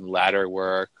 some ladder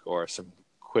work or some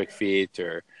quick feet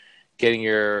or getting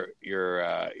your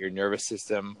nervous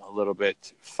system a little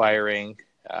bit firing.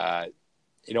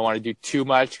 You don't want to do too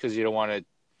much because you don't want to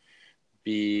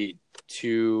be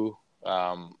too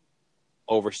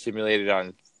overstimulated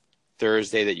on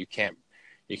Thursday that you can't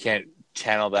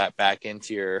channel that back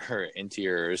into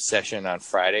your session on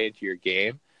Friday, to your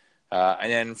game.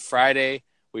 And then Friday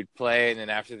we'd play, and then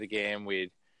after the game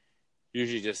we'd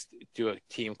usually just do a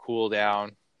team cool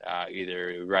down,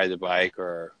 either ride the bike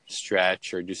or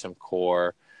stretch or do some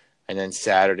core. And then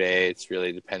Saturday, it's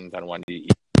really dependent on when you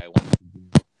eat.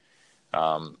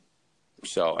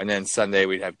 And then Sunday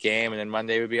we'd have game, and then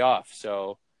Monday would be off.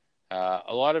 So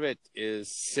a lot of it is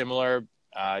similar.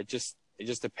 It just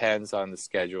depends on the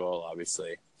schedule,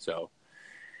 obviously. So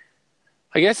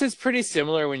I guess it's pretty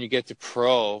similar when you get to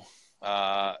pro,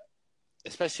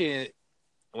 especially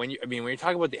when you're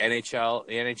talking about the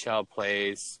NHL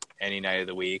plays any night of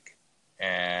the week,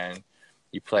 and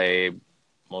you play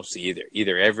mostly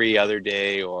either every other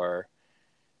day, or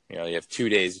you have 2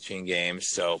 days between games.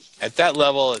 So at that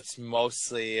level, it's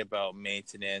mostly about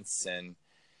maintenance and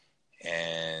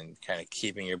kind of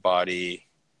keeping your body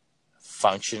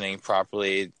functioning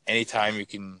properly. Anytime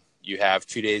you have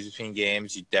 2 days between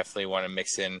games, you definitely want to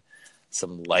mix in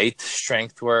some light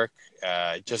strength work,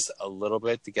 just a little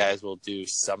bit. The guys will do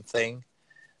something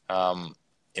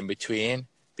in between,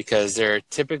 because there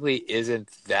typically isn't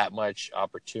that much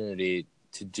opportunity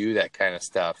to do that kind of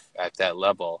stuff at that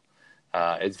level.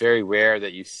 It's very rare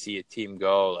that you see a team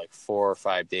go like 4 or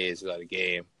 5 days without a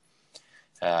game.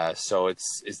 So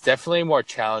it's definitely more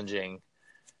challenging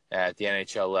at the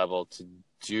NHL level to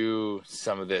do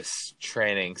some of this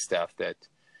training stuff that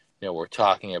we're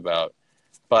talking about.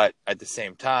 But at the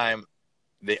same time,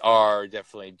 they are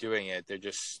definitely doing it. They're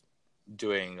just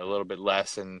doing a little bit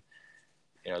less, and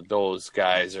those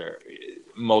guys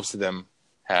most of them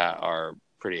are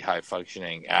pretty high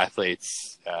functioning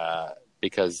athletes,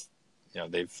 because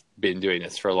they've been doing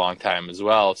this for a long time as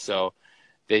well. So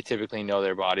they typically know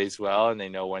their bodies well, and they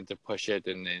know when to push it,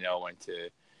 and they know when to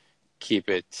keep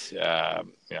it,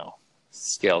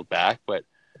 scaled back. But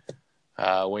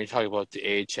when you talk about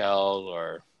the AHL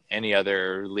or any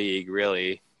other league,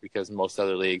 really, because most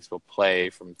other leagues will play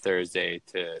from Thursday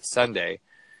to Sunday,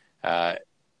 the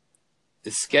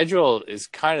schedule is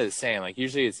kind of the same. Like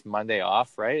usually it's Monday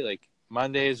off, right? Like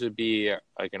Mondays would be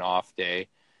like an off day.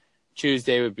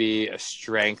 Tuesday would be a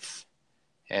strength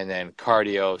and then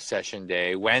cardio session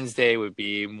day. Wednesday would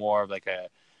be more of like a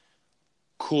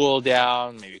cool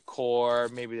down, maybe core.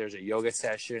 Maybe there's a yoga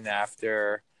session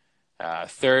after.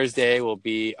 Thursday will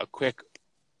be a quick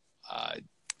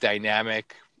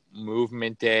dynamic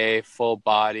movement day, full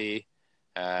body,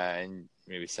 and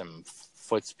maybe some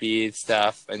foot speed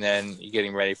stuff. And then you're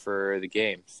getting ready for the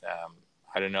games.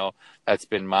 I don't know. That's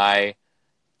been my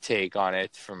take on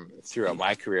it from throughout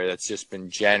my career. That's just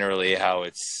been generally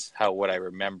what I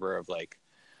remember of like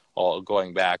all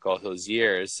going back all those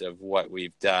years of what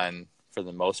we've done for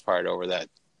the most part over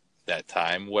that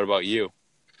time. What about you?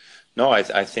 No, I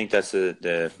think that's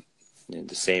the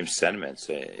same sentiments.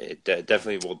 It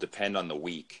definitely will depend on the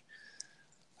week.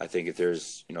 I think if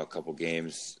there's a couple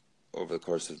games over the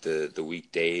course of the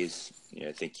weekdays,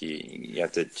 I think you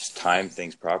have to just time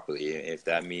things properly. If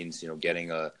that means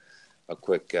getting a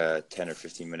quick 10 or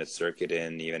 15 minute circuit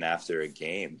in even after a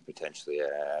game, potentially.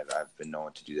 I've been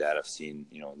known to do that. I've seen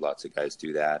lots of guys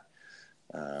do that.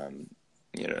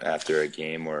 After a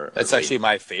game, or that's actually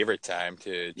my favorite time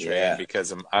to train,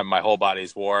 because my whole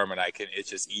body's warm and it's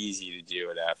just easy to do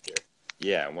it after.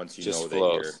 Yeah, once you just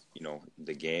know that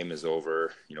the game is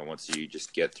over, once you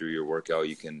just get through your workout,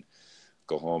 you can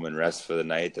go home and rest for the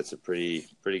night. That's a pretty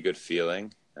good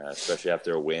feeling, especially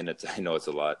after a win. I know it's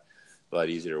a lot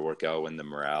easier to work out when the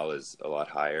morale is a lot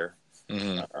higher.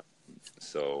 Mm-hmm.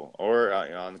 Or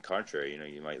on the contrary,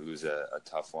 you might lose a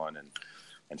tough one and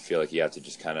feel like you have to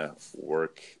just kind of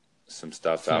work some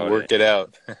stuff out. Work it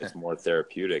out. It's more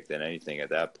therapeutic than anything at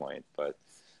that point. But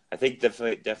I think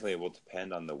definitely it will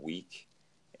depend on the week,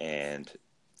 and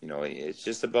it's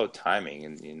just about timing,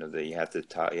 and that you have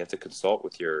to consult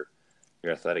with your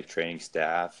athletic training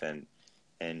staff, and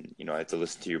have to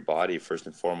listen to your body first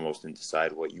and foremost and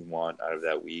decide what you want out of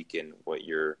that week and what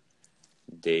your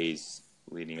days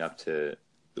leading up to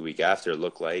the week after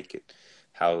look like.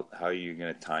 How are you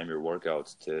going to time your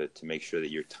workouts to make sure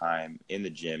that your time in the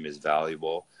gym is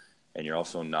valuable, and you're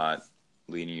also not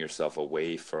leaning yourself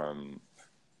away from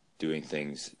doing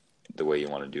things the way you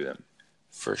want to do them.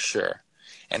 For sure.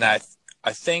 And I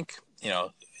think,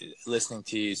 listening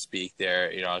to you speak there,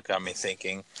 it got me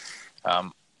thinking,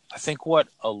 I think what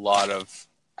a lot of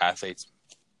athletes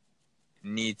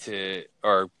need to,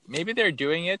 or maybe they're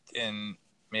doing it and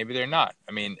maybe they're not.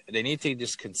 I mean, they need to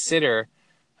just consider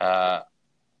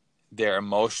their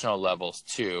emotional levels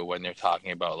too when they're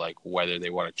talking about like whether they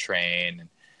want to train.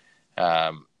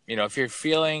 If you're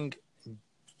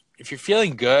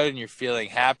feeling good and you're feeling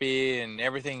happy and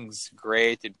everything's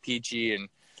great and peachy, and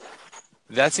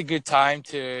that's a good time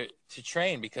to to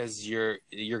train because you're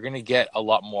going to get a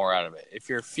lot more out of it. If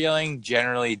you're feeling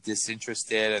generally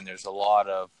disinterested and there's a lot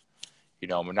of,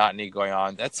 monotony going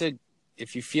on,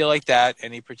 if you feel like that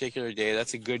any particular day,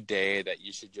 that's a good day that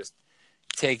you should just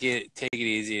take it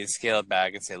easy and scale it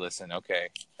back and say, listen, okay,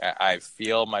 I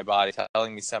feel my body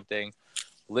telling me something.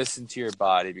 Listen to your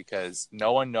body, because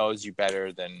no one knows you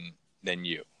better than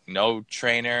you. No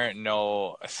trainer,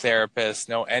 no therapist,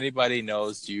 no anybody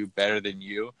knows you better than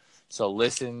you. So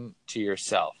listen to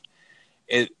yourself.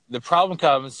 The problem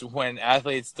comes when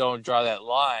athletes don't draw that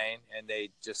line and they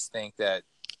just think that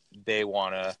they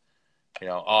want to,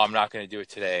 I'm not going to do it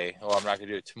today, or I'm not going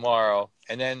to do it tomorrow.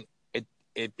 And then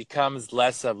it becomes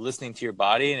less of listening to your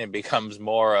body, and it becomes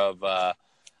more of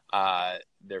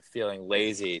they're feeling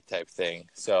lazy type thing.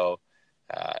 So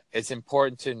it's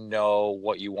important to know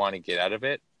what you want to get out of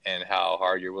it and how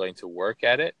hard you're willing to work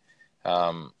at it.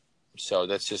 So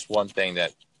that's just one thing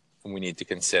that we need to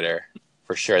consider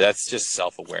for sure. That's just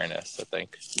self-awareness, I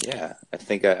think. Yeah, I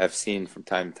think I've seen from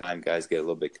time to time guys get a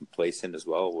little bit complacent as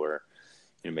well, where,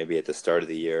 maybe at the start of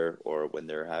the year or when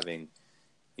they're having,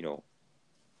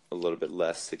 a little bit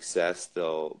less success,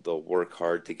 they'll work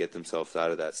hard to get themselves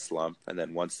out of that slump. And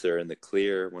then once they're in the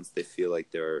clear, once they feel like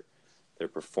they're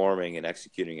performing and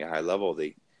executing at a high level,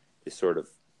 they sort of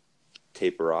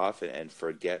taper off and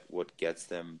forget what gets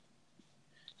them,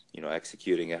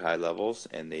 executing at high levels,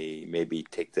 and they maybe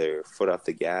take their foot off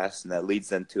the gas, and that leads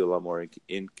them to a lot more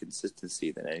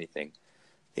inconsistency than anything.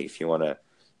 I think if you want to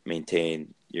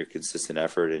maintain your consistent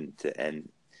effort and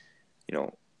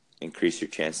increase your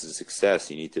chances of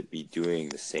success, you need to be doing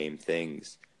the same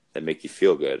things that make you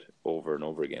feel good over and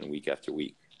over again, week after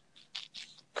week.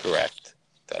 Correct.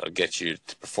 That'll get you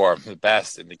to perform the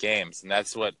best in the games. And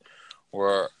that's what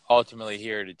we're ultimately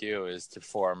here to do, is to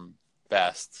perform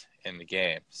best in the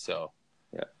game. So,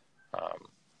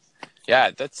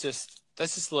 that's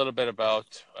just a little bit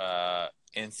about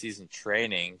in-season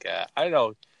training. I don't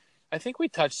know. I think we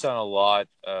touched on a lot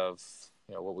of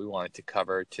what we wanted to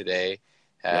cover today.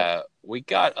 We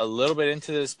got a little bit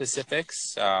into the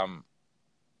specifics.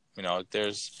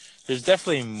 There's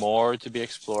definitely more to be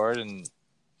explored and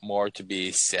more to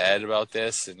be said about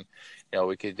this, and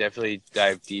we could definitely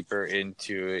dive deeper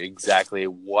into exactly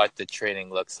what the training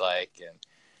looks like, and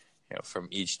from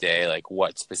each day, like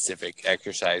what specific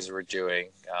exercise we're doing.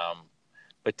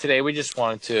 But today we just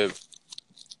wanted to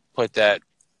put that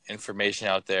information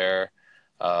out there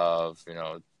of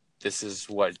this is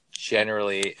what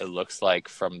generally it looks like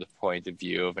from the point of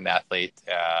view of an athlete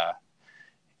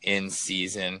in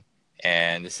season,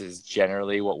 and this is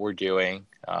generally what we're doing.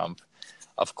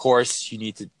 Of course, you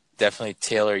need to definitely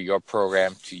tailor your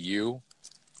program to you,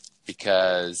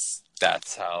 because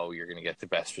that's how you're going to get the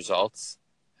best results.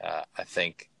 I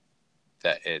think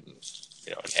that in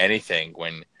anything,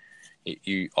 when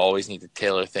you always need to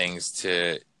tailor things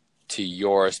to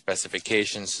your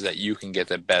specifications so that you can get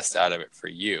the best out of it for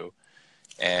you.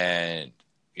 And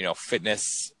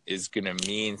fitness is going to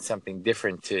mean something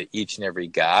different to each and every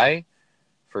guy,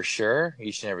 for sure,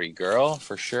 each and every girl,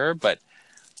 for sure. But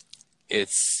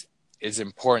it's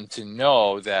important to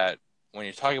know that when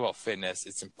you're talking about fitness,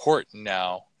 it's important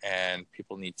now, and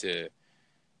people need to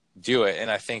do it. And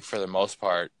I think for the most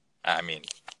part,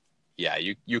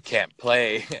 you can't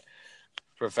play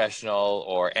professional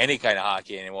or any kind of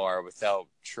hockey anymore without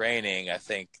training. I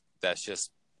think that's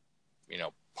just,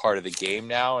 part of the game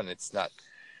now, and it's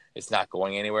not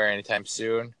going anywhere anytime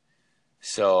soon.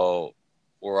 So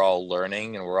we're all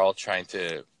learning, and we're all trying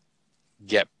to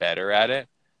get better at it.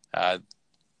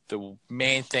 The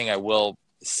main thing I will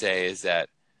say is that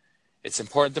it's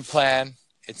important to plan.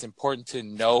 It's important to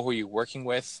know who you're working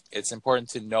with. It's important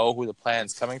to know who the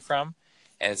plan's coming from.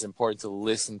 And it's important to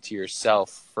listen to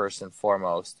yourself first and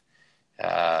foremost,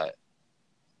 to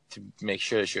make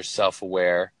sure that you're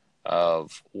self-aware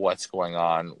of what's going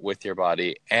on with your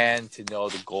body and to know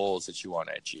the goals that you want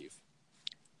to achieve.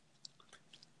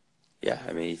 Yeah,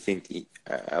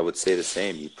 I would say the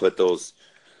same. You put those,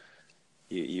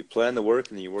 you plan the work,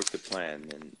 and then you work the plan,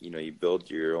 and you build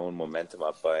your own momentum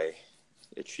up by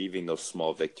achieving those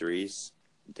small victories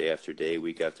day after day,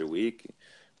 week after week,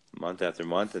 month after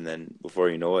month, and then before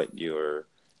you know it, you're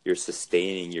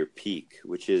sustaining your peak,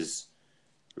 which is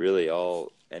really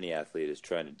all any athlete is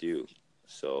trying to do.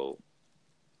 So,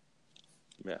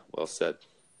 yeah, well said.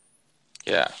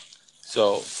 Yeah.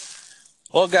 So,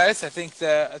 well, guys, I think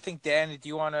Dan, do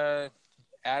you want to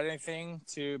add anything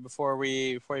before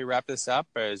we wrap this up?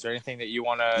 Or is there anything that you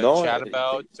want to chat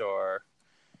about, or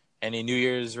any New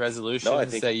Year's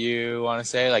resolutions that you want to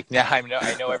say? Like, now I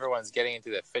know everyone's getting into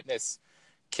the fitness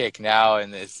kick now,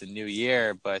 and it's the new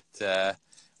year. But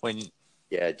when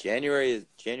Yeah, January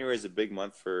is a big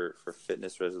month for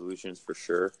fitness resolutions for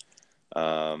sure.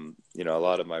 A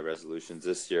lot of my resolutions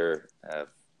this year have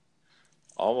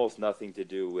almost nothing to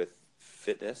do with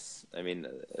fitness. I mean,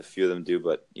 a few of them do,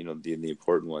 but the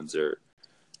important ones are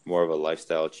more of a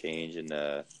lifestyle change and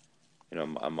a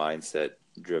mindset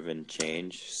driven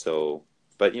change. So,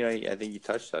 but I think you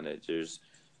touched on it. There's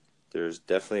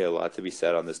definitely a lot to be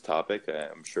said on this topic.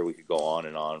 I'm sure we could go on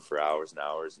and on for hours and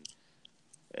hours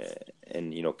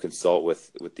and consult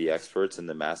with the experts and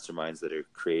the masterminds that are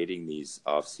creating these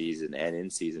off season and in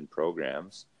season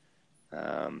programs.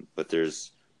 But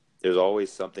there's always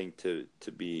something to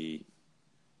be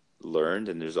learned,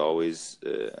 and there's always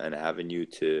an avenue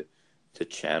to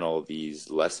channel these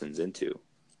lessons into.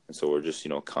 And so we're just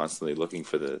constantly looking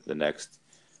for the next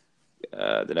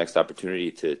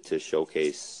opportunity to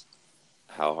showcase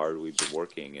how hard we've been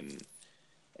working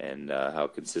and how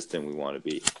consistent we want to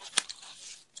be.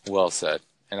 Well said.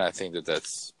 And I think that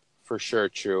that's for sure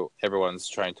true. Everyone's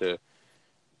trying to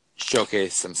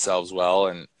showcase themselves well,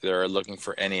 and they're looking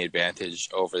for any advantage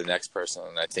over the next person.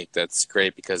 And I think that's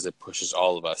great because it pushes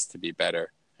all of us to be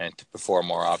better and to perform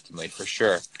more optimally, for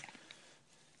sure.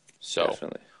 So,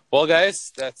 definitely. Well,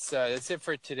 guys, that's it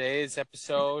for today's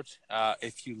episode.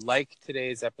 If you like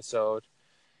today's episode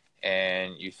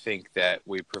and you think that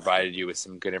we provided you with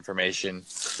some good information,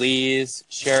 please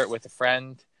share it with a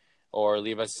friend or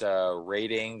leave us a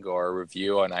rating or a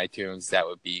review on iTunes. That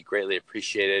would be greatly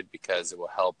appreciated because it will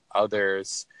help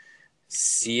others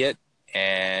see it,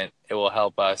 and it will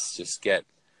help us just get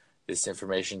this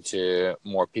information to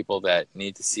more people that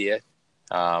need to see it.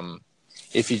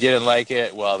 If you didn't like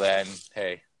it, well then,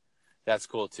 hey, that's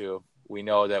cool too. We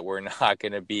know that we're not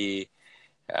going to be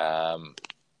the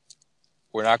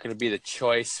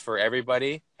choice for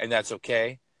everybody, and that's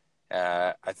okay.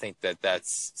 I think that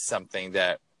that's something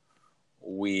that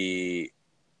we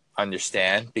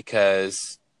understand,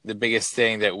 because the biggest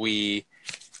thing that we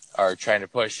are trying to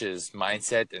push is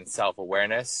mindset and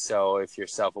self-awareness. So if you're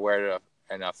self-aware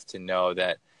enough to know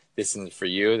that this isn't for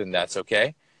you, then that's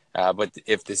okay. But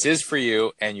if this is for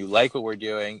you and you like what we're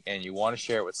doing and you want to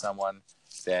share it with someone,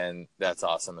 then that's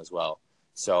awesome as well.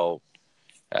 So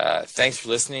thanks for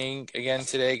listening again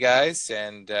today, guys,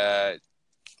 and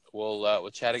we'll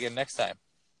chat again next time.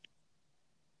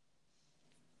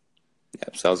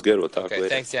 Yep, sounds good. We'll talk later.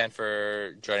 Thanks, Dan,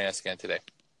 for joining us again today.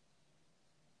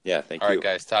 Yeah, thank you. All right,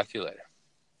 guys, talk to you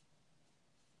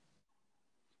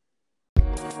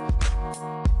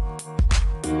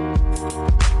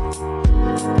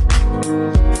later.